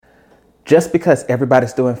Just because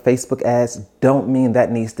everybody's doing Facebook ads don't mean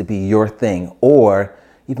that needs to be your thing, or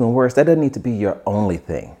even worse, that doesn't need to be your only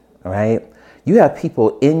thing, all right? You have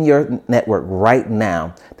people in your network right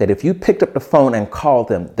now that if you picked up the phone and called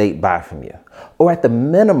them, they'd buy from you. Or at the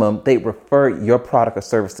minimum, they'd refer your product or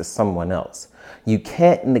service to someone else. You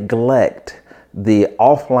can't neglect the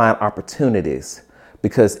offline opportunities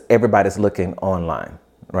because everybody's looking online,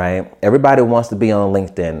 right? Everybody wants to be on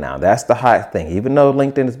LinkedIn now. That's the hot thing, even though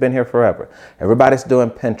LinkedIn has been here forever. Everybody's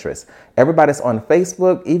doing Pinterest. Everybody's on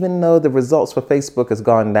Facebook, even though the results for Facebook has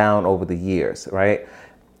gone down over the years, right?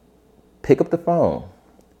 Pick up the phone,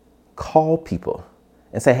 call people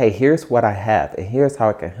and say, hey, here's what I have and here's how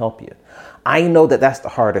I can help you. I know that that's the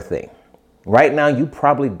harder thing. Right now, you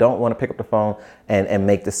probably don't want to pick up the phone and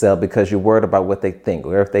make the sale because you're worried about what they think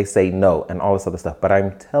or if they say no and all this other stuff. But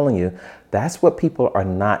I'm telling you, that's what people are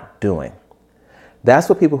not doing. That's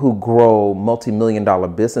what people who grow multi-million-dollar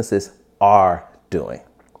businesses are doing,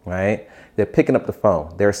 right? They're picking up the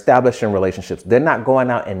phone. They're establishing relationships. They're not going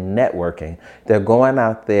out and networking. They're going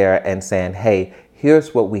out there and saying, hey,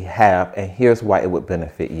 here's what we have and here's why it would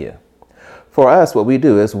benefit you. For us, what we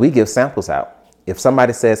do is we give samples out. If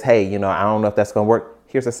somebody says, hey, I don't know if that's going to work,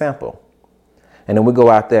 here's a sample. And then we go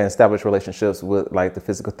out there and establish relationships with like the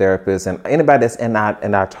physical therapists and anybody that's in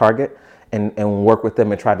our target and work with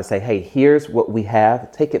them and try to say, hey, here's what we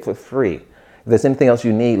have. Take it for free. If there's anything else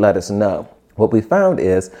you need, let us know. What we found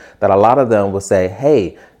is that a lot of them will say,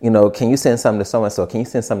 hey, can you send something to so-and-so? Can you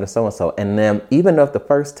send something to so-and-so? And then even though if the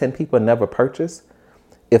first 10 people never purchase,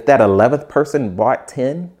 if that 11th person bought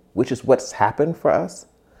 10, which is what's happened for us,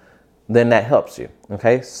 then that helps you.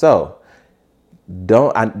 Okay. So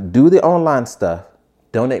do the online stuff.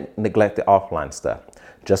 Don't neglect the offline stuff.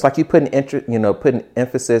 Just like you putting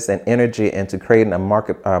emphasis and energy into creating a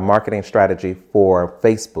marketing strategy for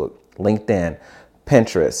Facebook, LinkedIn,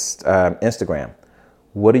 Pinterest, Instagram.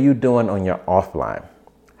 What are you doing on your offline?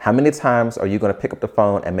 How many times are you going to pick up the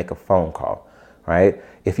phone and make a phone call, right?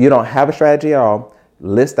 If you don't have a strategy at all,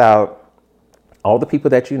 list out all the people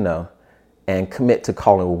that you know and commit to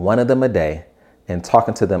calling one of them a day and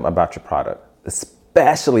talking to them about your product,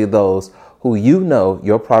 especially those who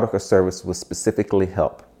your product or service will specifically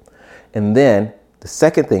help. And then the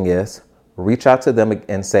second thing is reach out to them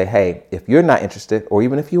and say, hey, if you're not interested, or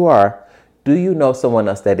even if you are, do you know someone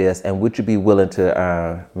else that is, and would you be willing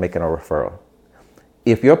to make a referral?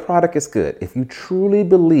 If your product is good, if you truly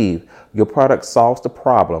believe your product solves the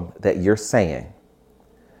problem that you're saying,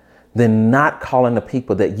 then not calling the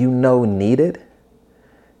people that need it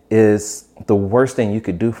is the worst thing you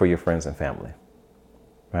could do for your friends and family,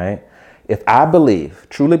 right? If I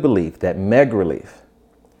truly believe that Meg Relief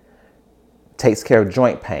takes care of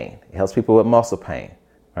joint pain, it helps people with muscle pain,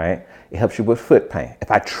 right? It helps you with foot pain. If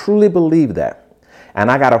I truly believe that, and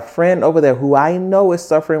I got a friend over there who I know is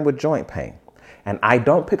suffering with joint pain, and I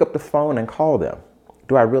don't pick up the phone and call them,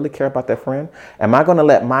 do I really care about that friend? Am I going to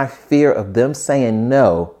let my fear of them saying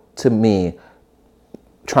no to me,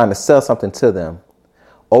 trying to sell something to them,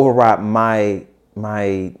 override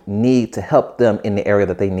my need to help them in the area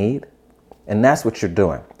that they need? And that's what you're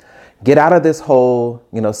doing. Get out of this whole,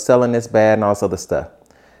 selling is bad and all this other stuff.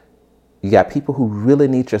 You got people who really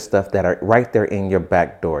need your stuff that are right there in your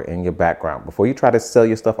back door, in your background. Before you try to sell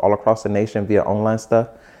your stuff all across the nation via online stuff,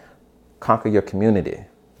 conquer your community,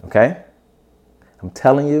 okay? I'm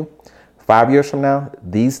telling you, 5 years from now,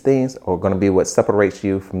 these things are going to be what separates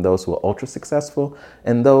you from those who are ultra successful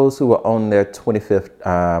and those who are on their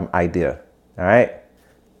 25th idea. All right,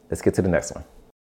 let's get to the next one.